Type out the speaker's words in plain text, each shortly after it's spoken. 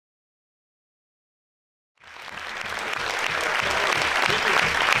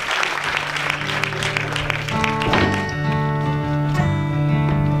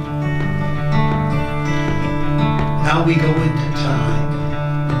Now we go into time.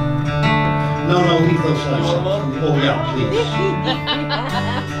 No, leave those lights on. Oh yeah, please.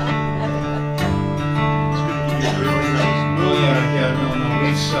 It's gonna be really nice. Oh yeah, no,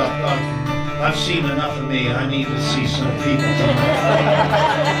 it's I've seen enough of me. I need to see some people.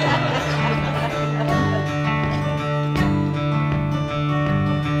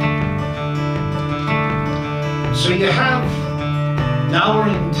 So you have, now we're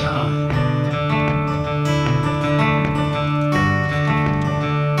in time.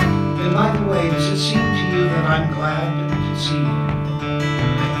 And by the way, does it seem to you that I'm glad to see you?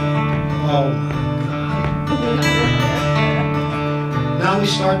 Oh my God. Now we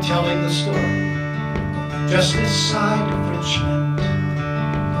start telling the story. Just this side of Richmond,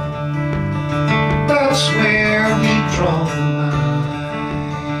 that's where we draw the line.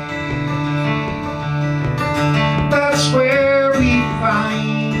 That's where we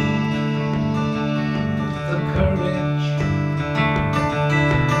find the courage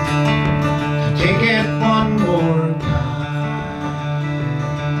to take it one more time.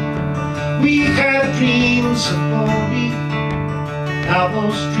 We had dreams of glory, now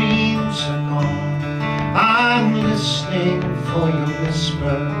those dreams are gone. I'm listening for your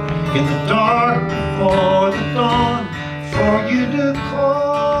whisper in the dark before the dawn, for you to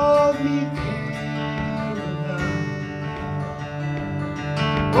call me Caroline,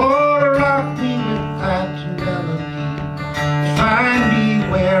 or rock me with that melody, find me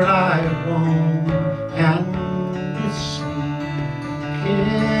where I roam, and miss me,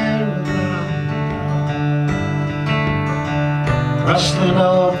 Caroline. Rustling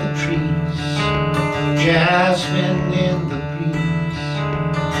of the trees, jasmine in the breeze,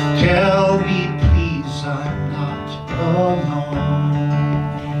 tell me please I'm not alone.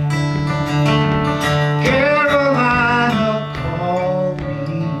 Carolina, call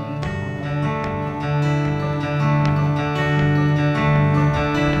me home.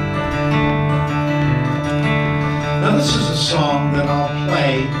 Now this is a song that I'll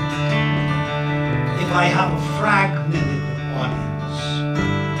play if I have a fragmented audience,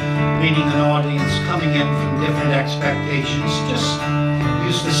 meaning an audience coming in from different expectations. Just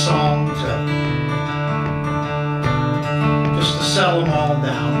use the song to settle them all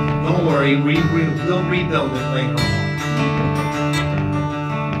down. Don't worry, we'll rebuild it later on.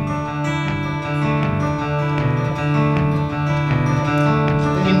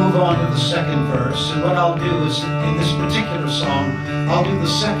 Then you move on to the second verse, and what I'll do is, in this particular song, I'll do the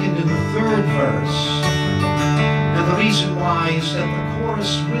second and the third verse. And the reason why is that the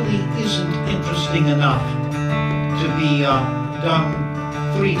chorus really isn't interesting enough to be done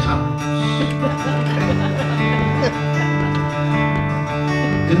 3 times.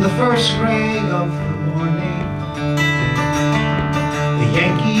 In the first gray of the morning, the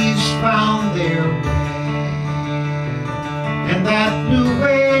Yankees found their way, and that blue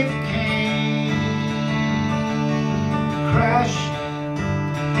wave came, crashed,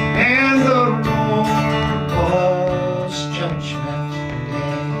 and the roar was Judgment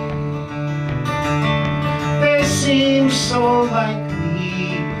Day. They seemed so like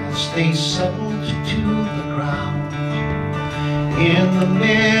me as they settled to the ground. In the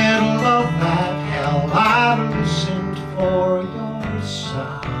middle of that hell, I listened for your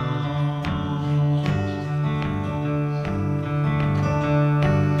sound.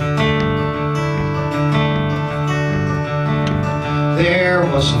 There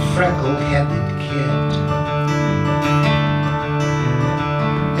was a freckle-headed kid,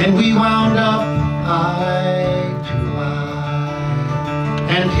 and we wound up eye to eye,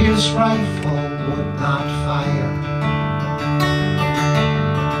 and his rifle would not fire.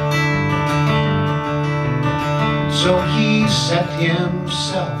 So he set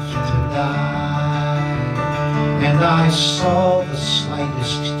himself to die, and I saw the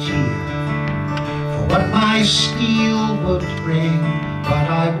slightest tear for what my steel would bring, but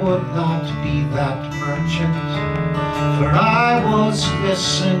I would not be that merchant, for I was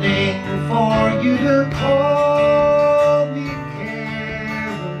listening for you to call me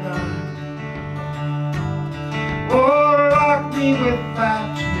Caroline, or rock me with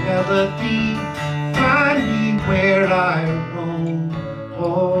that melody, find me where I roam,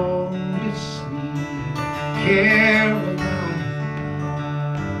 oh, miss me, Caroline.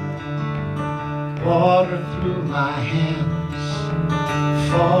 Water through my hands,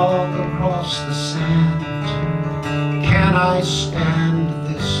 fog across the sand. Can I stand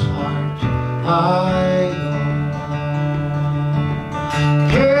this heart I own?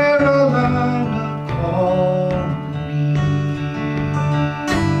 Carolina, call me.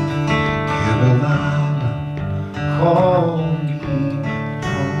 Carolina, call me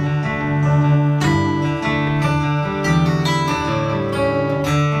home.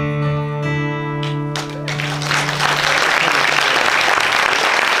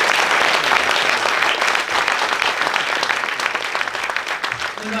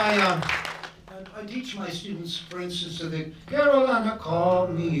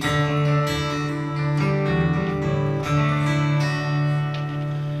 without me.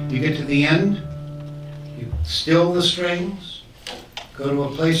 You get to the end, you still the strings, go to a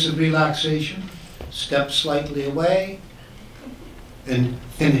place of relaxation, step slightly away, and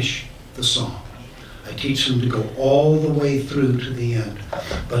finish the song. I teach them to go all the way through to the end.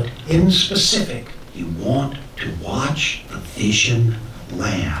 But in specific, you want to watch the vision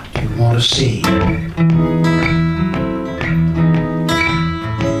land. You want to see.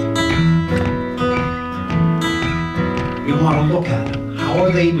 You want to look at them. How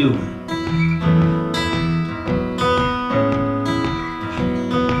are they doing?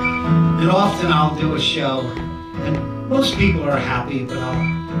 And often I'll do a show, and most people are happy, but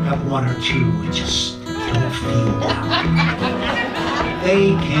I'll have one or two who just don't feel that. They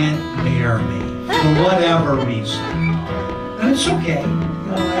can't bear me for whatever reason. And it's okay. You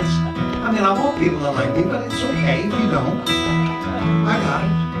know, I mean, I want people to like me, but it's okay if you don't. I got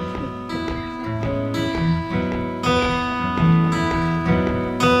it.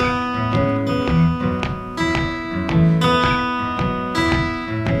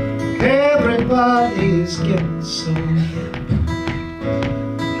 Everybody's getting so hip,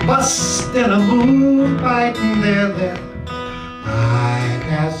 busting a move, biting their lip. Light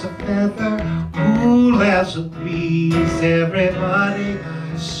as a feather, cool as a breeze. Everybody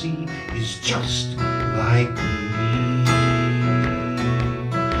I see is just like me.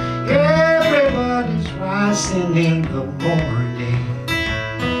 Everybody's rising in the morning,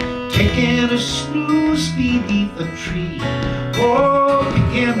 taking a snooze beneath a tree. Oh,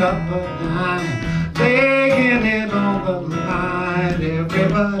 picking up a dime, laying it on the line.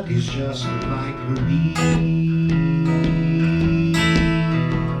 Everybody's just like me.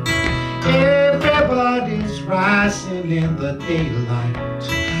 Everybody's rising in the daylight,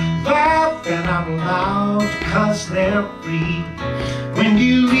 laughing out loud 'cause they're free. When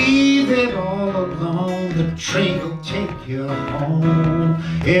you leave it all alone, the train will take you home.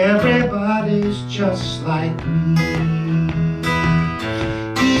 Everybody's just like me.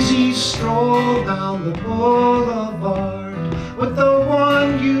 Easy stroll down the boulevard with the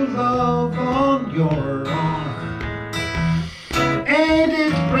one you love on your arm. Ain't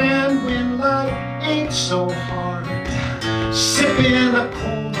it grand when life ain't so hard? Sipping a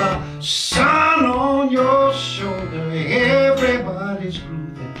cola, sun on your shoulder. Everybody's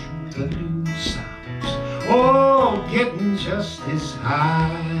grooving through the new sounds. Oh, getting just as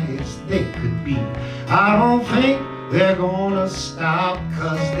high as they could be. I don't think they're gonna stop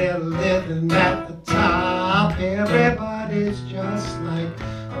 'cause they're living at the top. Everybody's just like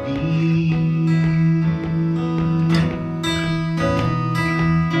me.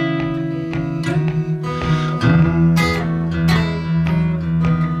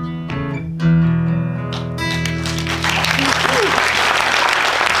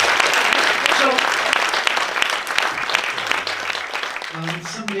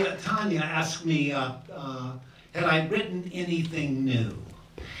 Somebody, Tanya asked me, had I written anything new?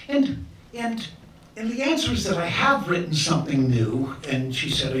 And the answer is that I have written something new. And she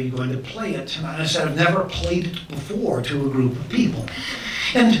said, are you going to play it tonight? I said, I've never played it before to a group of people.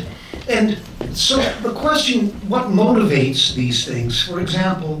 And so the question, what motivates these things? For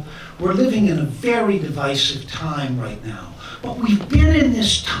example, we're living in a very divisive time right now. But we've been in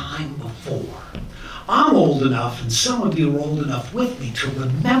this time before. I'm old enough, and some of you are old enough with me, to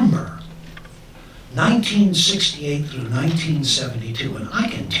remember 1968 through 1972, and I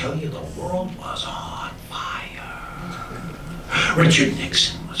can tell you the world was on fire. Richard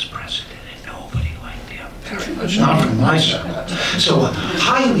Nixon was president, and nobody liked him very much, not from my side. So a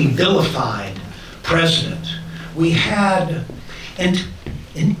highly vilified president. We had, and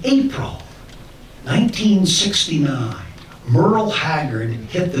in April 1969, Merle Haggard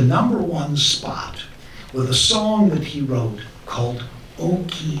hit the #1 spot with a song that he wrote called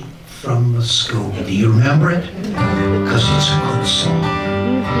Okie from Muskogee. Do you remember it? Because it's a good song.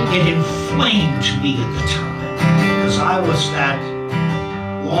 It inflamed me at the time, because I was that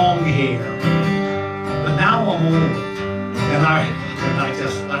long hair. But now I'm old, and I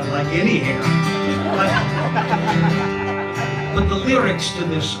like any hair. But the lyrics to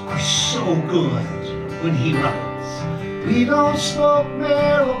this are so good when he writes, we don't smoke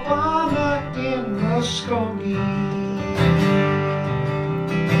marijuana in Muskogee.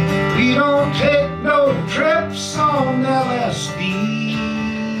 We don't take no trips on LSD.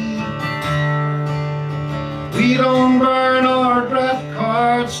 We don't burn our draft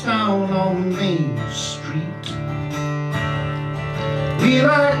cards down on Main Street. We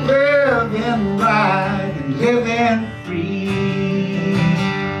like living right and living free.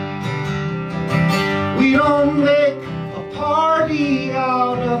 We don't make a party out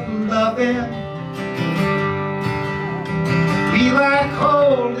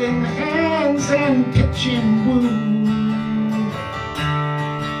pitching woo.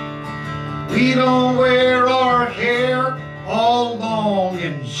 We don't wear our hair all long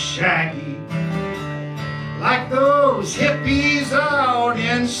and shaggy like those hippies out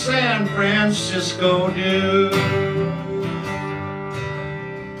in San Francisco do.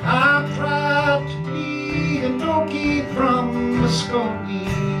 I'm proud to be an Okie from Muskogee,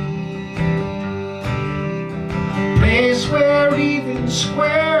 place where even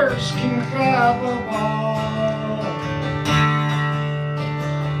squares can have a ball.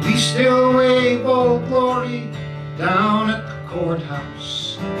 We still wave Old Glory down at the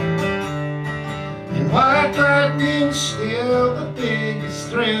courthouse, and white lightning's still the biggest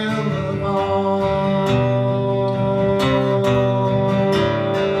thrill of all.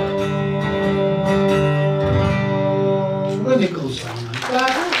 Then it goes on like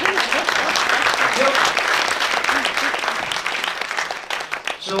that. Yep.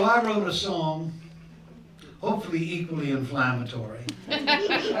 So I wrote a song, hopefully equally inflammatory.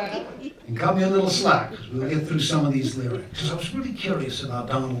 And cut me a little slack, because we'll get through some of these lyrics. Because I was really curious about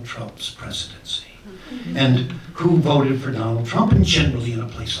Donald Trump's presidency and who voted for Donald Trump. And generally in a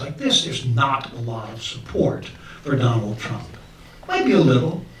place like this, there's not a lot of support for Donald Trump. Might be a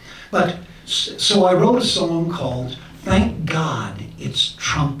little, but so I wrote a song called Thank God It's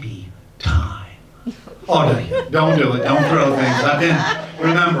Trumpy Time. Oh, don't do it, don't throw things.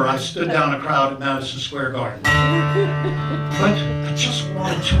 Remember, I stood down a crowd at Madison Square Garden. But I just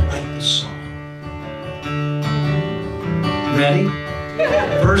wanted to write this song. Ready?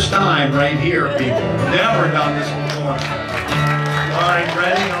 First time right here, people. Never done this before. All right,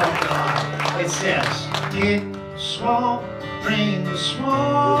 ready? Oh, God. It says, get small, bring the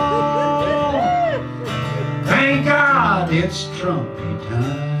small. Thank God it's Trumpy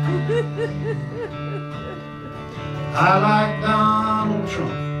time. I like Donald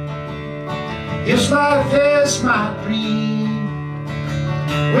Trump. His life is my dream.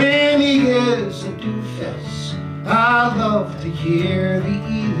 When he gives a doofus, I love to hear the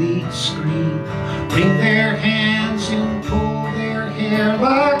elite scream. Wring their hands and pull their hair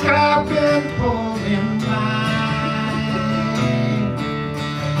like I've been pulling mine.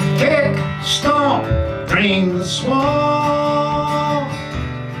 Kick, stomp, bring the swamp.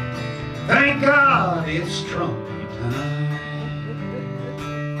 Thank God it's Trumpy time.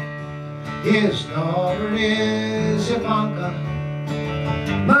 His daughter is Ivanka,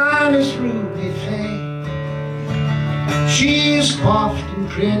 mine is Ruby Faye. She's coiffed and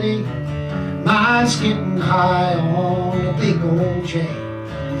pretty, mine's getting high on a big old J.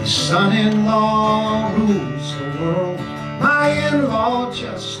 His son-in-law rules the world, my in-law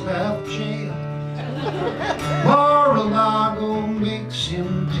just left jail. Mar-a-Lago makes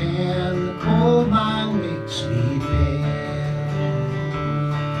him tan, the coal mine makes me pale.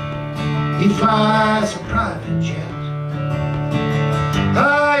 He flies a private jet,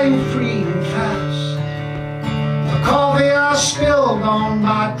 high and free and fast. The coffee I spilled on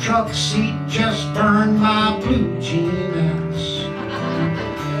my truck seat just burned my blue jean ass.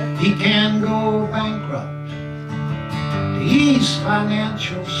 He can go bankrupt to ease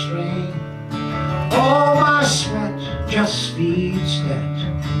financial strain. All my sweat just feeds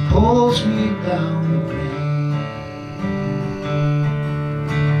debt, pulls me down the drain.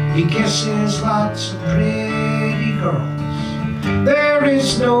 He kisses lots of pretty girls, there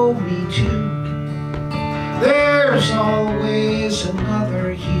is no me too. There's always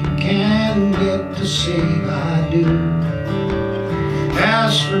another he can get to say I do.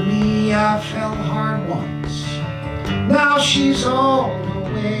 As for me, I fell hard once, now she's all the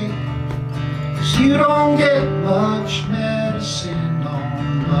way. 'Cause you don't get much medicine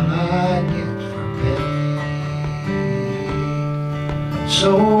on what I get for pay. So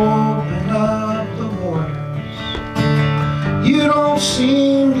open up the waters, you don't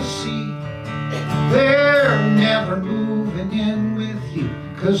seem to see they're never moving in with you,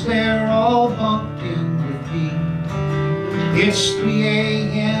 'cause they're all bumped in with me. It's 3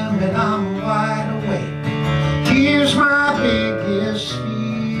 a.m. and I'm wide awake. Here's my biggest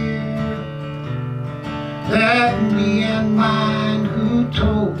fear, that me and mine who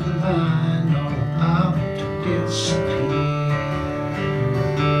told the line are about to disappear.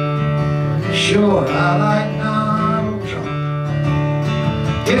 Sure, I like Donald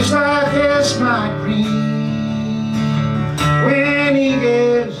Trump, his life is my dream. When he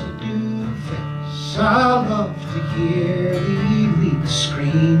gives a doofus, I love to hear the elite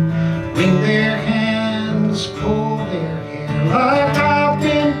scream. Wring their hands, pull their hair like I've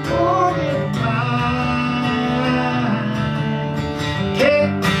been pulling mine.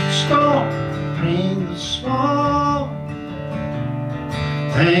 Kick, stomp, bring the swamp.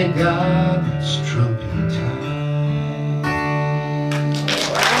 Thank God it's Trumpy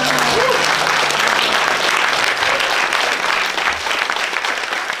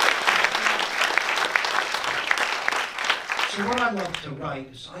what I love to write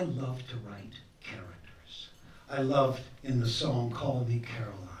is I love to write characters. I loved in the song Call Me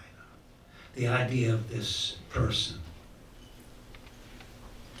Carolina, the idea of this person.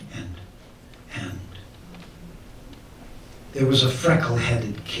 And there was a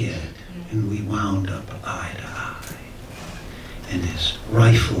freckle-headed kid, and we wound up eye to eye. And his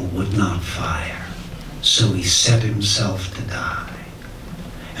rifle would not fire, so he set himself to die.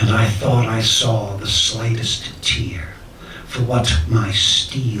 And I thought I saw the slightest tear for what my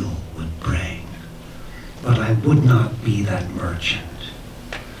steel would bring. But I would not be that merchant,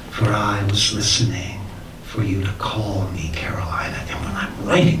 for I was listening for you to call me Carolina. And when I'm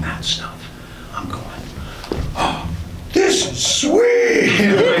writing that stuff, I'm going, oh, this is sweet!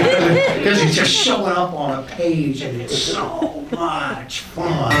 Because it's just showing up on a page and it's so much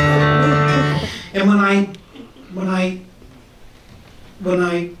fun. And when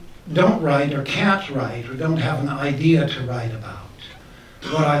I don't write or can't write or don't have an idea to write about,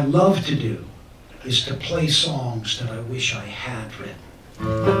 what I love to do is to play songs that I wish I had written.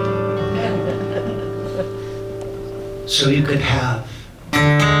 So you could have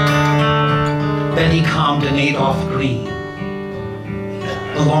Betty Comden, Adolph Green,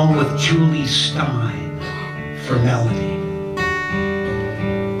 along with Julie Stein for melody.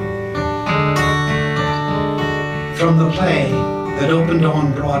 From the play that opened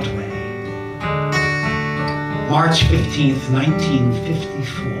on Broadway, March 15th,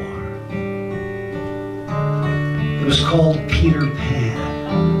 1954. It was called Peter Pan.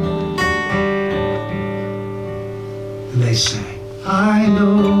 And they sang, I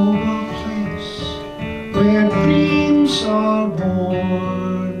know a place where dreams are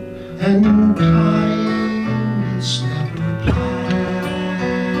born and time is never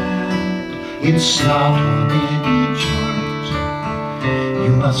planned. It's not on any chart.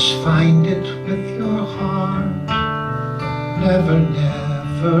 You must find it with your heart. Never,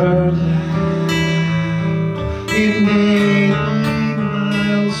 never land. In 80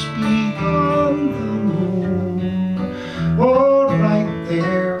 miles beyond the moon, or right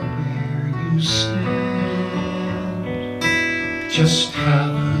there where you stand. Just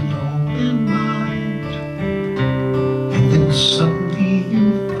have an open mind, and then suddenly you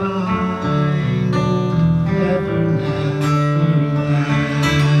find never, never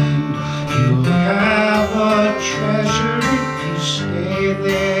land. You'll have a treasure if you stay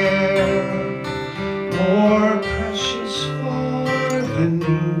there, more precious far than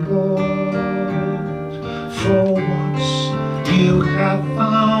gold. For once you have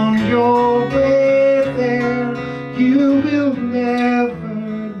found your way there, you will never,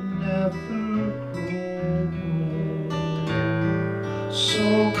 never grow.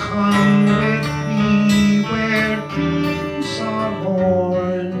 So come with me where dreams are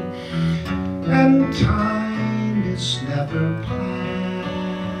born and time is never planned.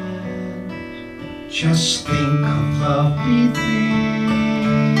 Just think of lovely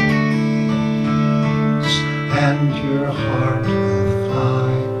things and your heart will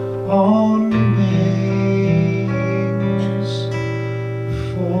fly on wings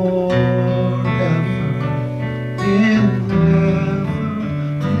forever in never,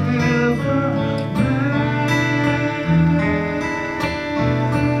 never land.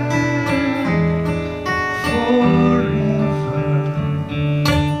 Forever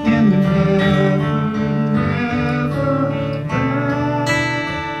in never, never land.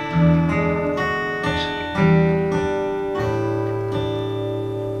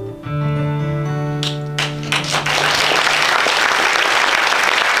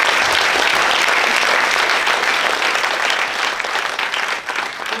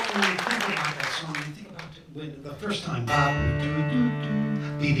 When you think about that song, you think about it when the first time,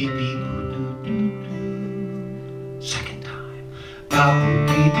 second time,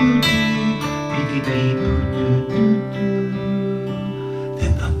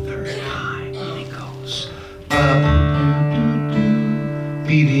 then the third time it goes,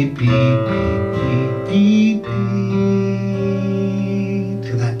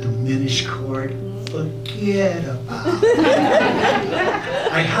 to that diminished chord. Forget about it.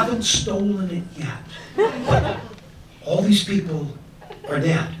 I haven't stolen it yet. All these people are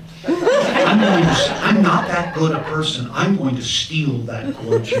dead. I'm not that good a person. I'm going to steal that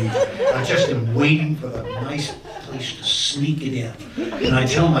chord change. I just am waiting for the nice place to sneak it in. And I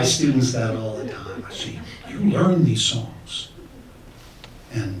tell my students that all the time. I say, you learn these songs.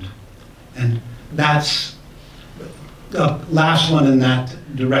 And that's the last one in that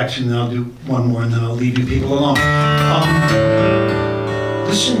direction. Then I'll do one more and then I'll leave you people alone.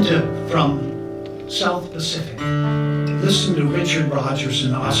 Listen to, from South Pacific, listen to Richard Rodgers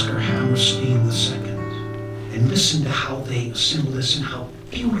and Oscar Hammerstein II. and listen to how they assemble this and how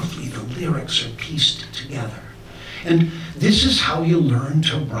beautifully the lyrics are pieced together. And this is how you learn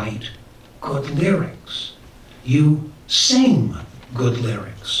to write good lyrics. You sing good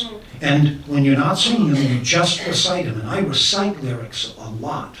lyrics. And when you're not singing them, you just recite them. And I recite lyrics a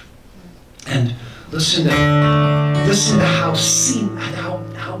lot. And listen to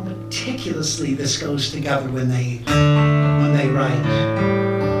how meticulously this goes together when they write.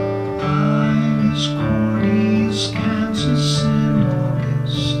 I'm as corny as Kansas in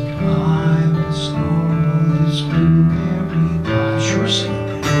August. I'm as normal as blueberry pie. Sure, sing it.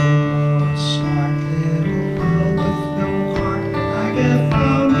 Oh, smart little girl with no heart. I have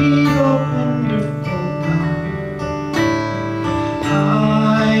found me a wonderful guy.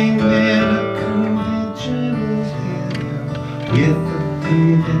 I'm in a conventional hair with a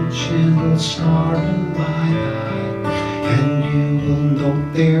conventional star in my eye. And you will note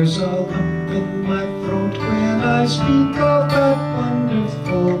there's a lump in my throat when I speak of that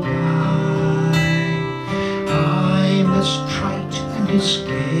wonderful guy. I'm as trite and as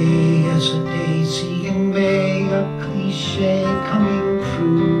gay as a daisy in May, a cliche coming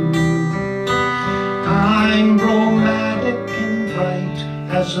true. I'm romantic and bright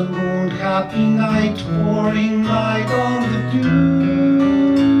as a moon-happy night pouring light on the dew.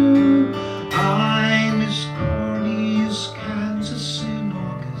 I'm as corny as Kansas in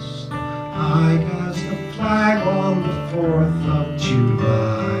August, high as the flag on the 4th of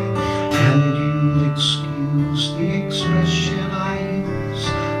July. And you'll excuse the expression I use.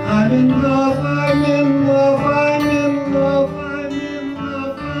 I'm in love, I'm in love, I'm in love, I'm in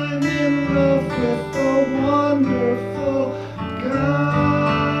love, I'm in love with a wonderful guy.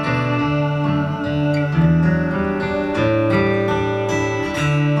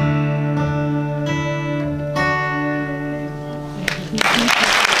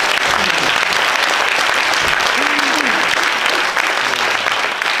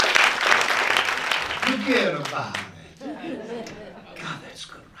 Forget about it. God, that's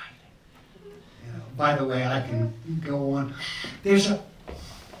good writing. You know, by the way, I can go on.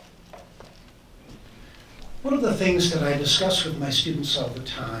 One of the things that I discuss with my students all the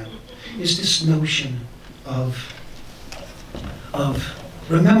time is this notion of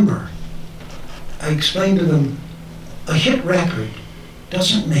remember. I explain to them, a hit record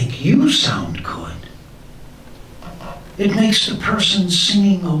doesn't make you sound good. It makes the person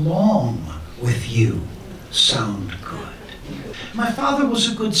singing along with you sound good. My father was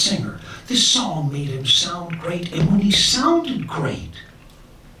a good singer. This song made him sound great, and when he sounded great,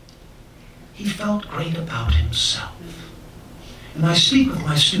 he felt great about himself. And I speak with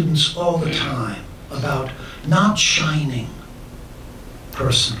my students all the time about not shining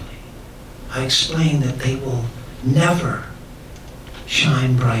personally. I explain that they will never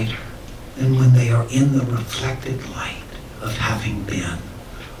shine brighter than when they are in the reflected light of having been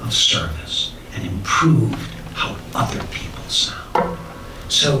of service and improved how other people sound.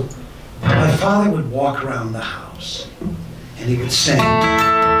 So my father would walk around the house and he would sing.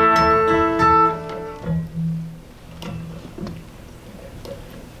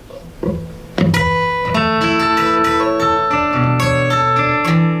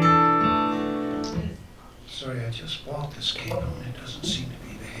 Sorry, I just bought this cable and it doesn't seem to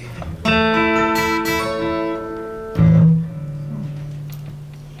be behaving.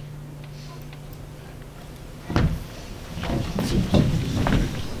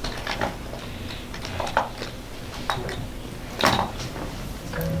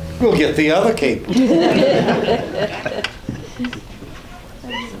 We'll get the other cable.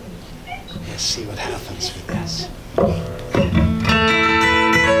 Let's see what happens with this.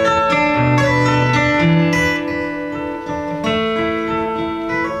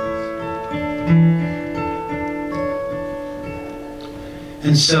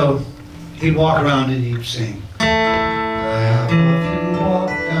 And so he'd walk around and he'd sing. I have often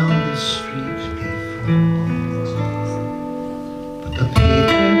walked down this street before, but the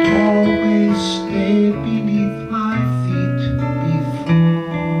pavement always stayed beneath my feet before.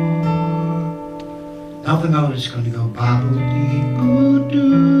 Now the note is going to go ba-bo-dee-boo-doo,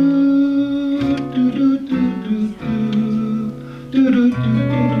 do-do-do-do-do, do-do-do-do-do-do-do.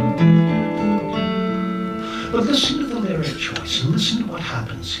 But listen to the lyric choice and listen to what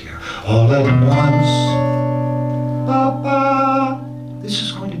happens here. All at once, ba-ba. This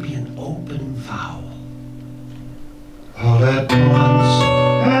is going to be an open vowel. All at once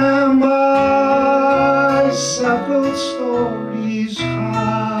am I several stories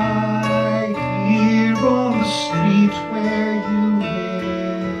high here on the street where you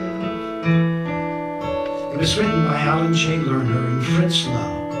live. It was written by Alan J. Lerner and Fritz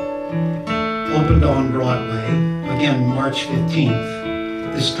Lau. opened on Broadway, again March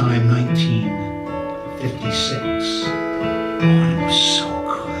 15th, this time 1956. Oh, and it was so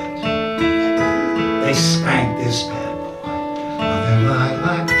good. They spanked this bad boy. Oh, they're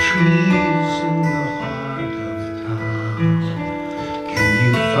like trees in the heart of town. Can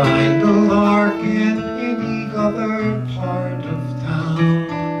you find the lark in any other part of town?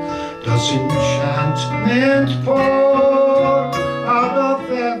 Does enchantment pour out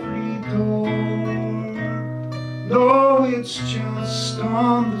of every door? No, it's just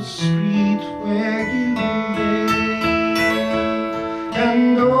on the street where you live.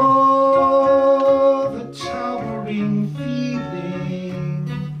 And oh, the towering feeling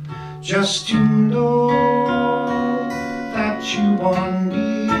just to know that you are near.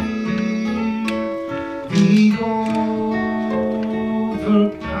 The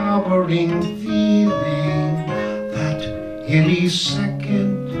overpowering feeling that any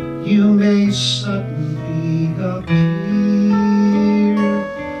second you may suddenly appear.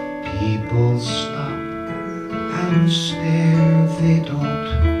 People stop and stare, they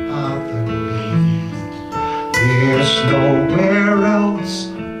don't bother me. There's nowhere else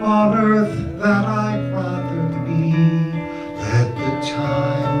on earth that I'd rather be. Let the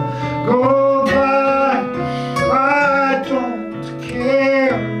time go by, I don't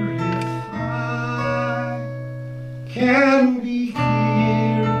care if I can be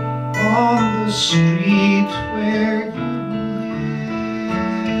here on the street where you live.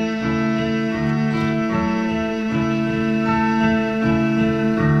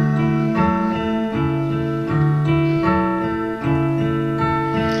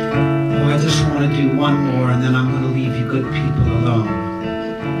 Oh, I just want to do one more and then I'm going to leave you good people alone.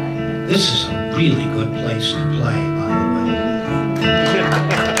 This is a really good place to play, by the way.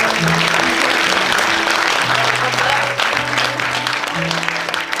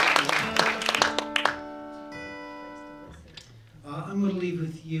 I'm going to leave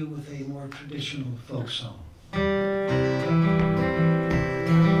with you with a more traditional folk song.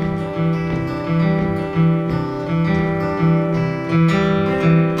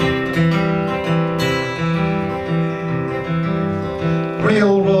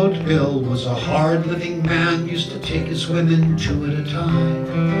 Railroad Bill was a hard-living man, used to take his women two at a time.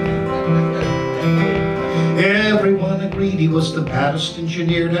 Everyone agreed he was the baddest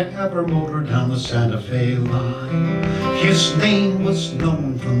engineer to ever motor down the Santa Fe line. His name was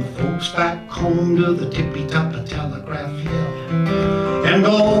known from the folks back home to the tippy-top of Telegraph Hill. And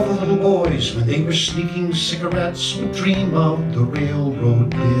all the little boys, when they were sneaking cigarettes, would dream of the railroad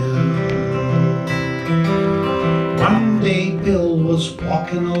bill. One day Bill was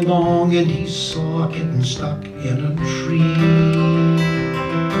walking along and he saw a kitten stuck in a tree.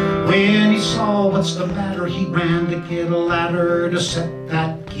 When he saw what's the matter, he ran to get a ladder to set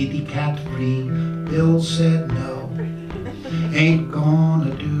that kitty cat free. Bill said no, ain't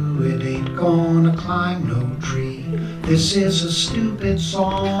gonna do it, ain't gonna climb no tree. This is a stupid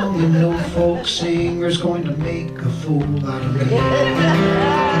song and no folk singer's going to make a fool out of me.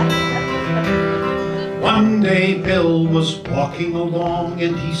 One day Bill was walking along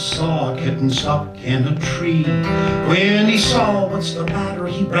and he saw a kitten stuck in a tree. When he saw what's the matter,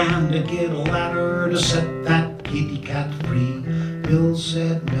 he ran to get a ladder to set that kitty cat free. Bill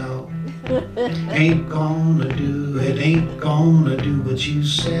said no, ain't gonna do it, ain't gonna do what you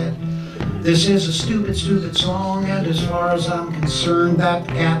said. This is a stupid, stupid song, and as far as I'm concerned, that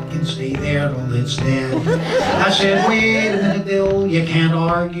cat can stay there till it's dead. I said, wait a minute, Bill, you can't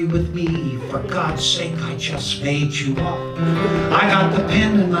argue with me. For God's sake, I just made you up. I got the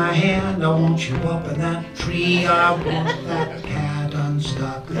pen in my hand, I want you up in that tree. I want that cat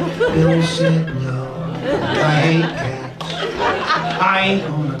unstuck. Bill said, no, I hate cats. I ain't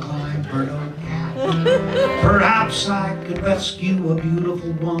gonna climb for no cat. Perhaps I could rescue a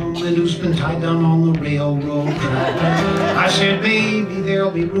beautiful woman who's been tied down on the railroad track. I said, baby,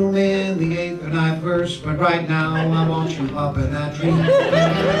 there'll be room in the 8th or 9th verse, but right now I want you up in that tree.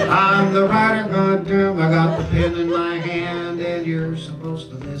 I'm the writer, goddamn, I got the pen in my hand, and you're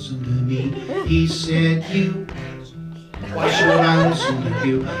supposed to listen to me. He said, you, why should I listen to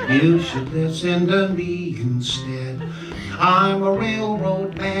you? You should listen to me instead. I'm a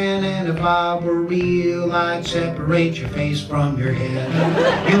railroad man, and if I were real, I'd separate your face from your head.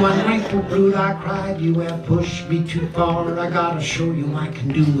 You ungrateful brute, I cried, you have pushed me too far. I gotta show you I can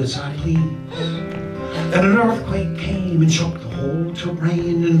do as I please. Then an earthquake came and shook the whole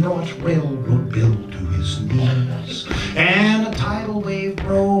terrain and brought Railroad Bill to his knees. And a tidal wave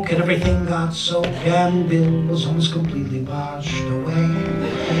broke and everything got soaked, and Bill was almost completely washed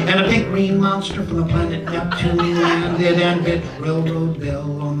away. And a big green monster from the planet Neptune landed and bit Railroad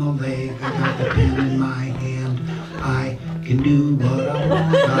Bill on the leg. I got the pen in my hand, I can do what I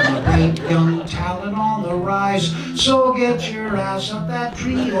want. I'm a great young talent on the rise. So get your ass up that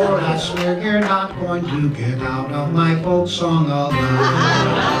tree, or I swear you're not going to get out of my folk song alive.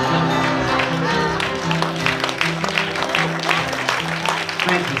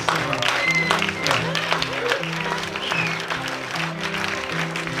 Thank you so much.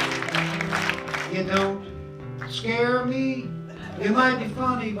 You don't scare me. You might be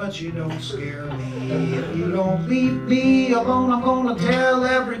funny, but you don't scare me. If you don't leave me alone, I'm gonna tell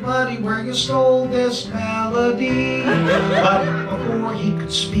everybody where you stole this melody. But before he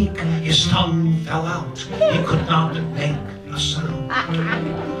could speak, his tongue fell out. He could not make a sound.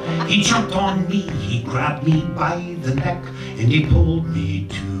 He jumped on me, he grabbed me by the neck, and he pulled me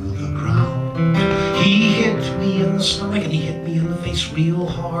to the ground. He hit me in the stomach and he hit me in the face real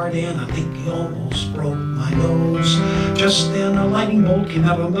hard, and I think he almost broke my nose. Just then a lightning bolt came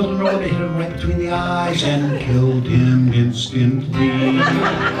out of the middle of nowhere, hit him right between the eyes and killed him instantly.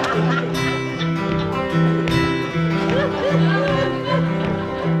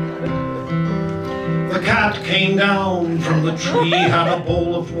 The cat came down from the tree, had a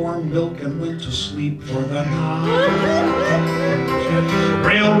bowl of warm milk, and went to sleep for the night.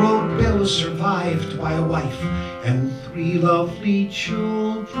 Railroad Bill is survived by a wife and 3 lovely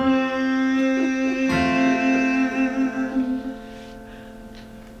children.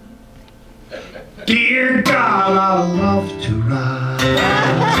 Dear God, I love to ride.